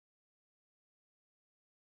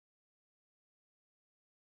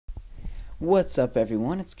What's up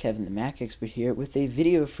everyone, it's Kevin the Mac Expert here with a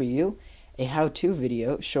video for you, a how-to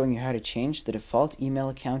video showing you how to change the default email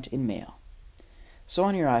account in Mail. So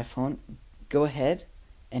on your iPhone, go ahead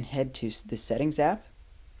and head to the Settings app,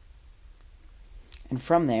 and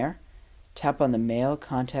from there, tap on the Mail,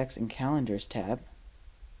 Contacts, and Calendars tab.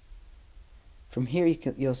 From here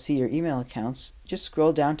you'll see your email accounts. Just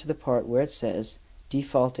scroll down to the part where it says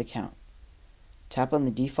Default Account. Tap on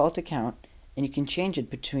the default account and you can change it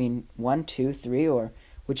between 1, 2, 3, or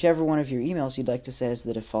whichever one of your emails you'd like to set as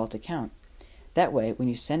the default account. That way, when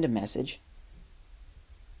you send a message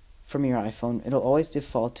from your iPhone, it'll always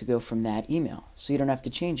default to go from that email, so you don't have to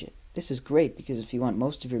change it. This is great because if you want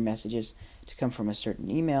most of your messages to come from a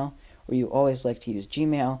certain email, or you always like to use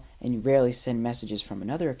Gmail and you rarely send messages from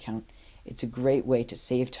another account, it's a great way to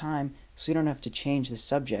save time so you don't have to change the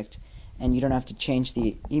subject and you don't have to change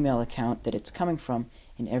the email account that it's coming from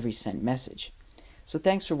in every sent message. So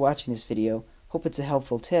thanks for watching this video. Hope it's a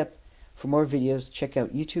helpful tip. For more videos, check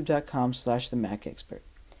out youtube.com/themacexpert.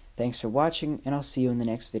 Thanks for watching, and I'll see you in the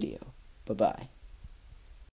next video. Bye-bye.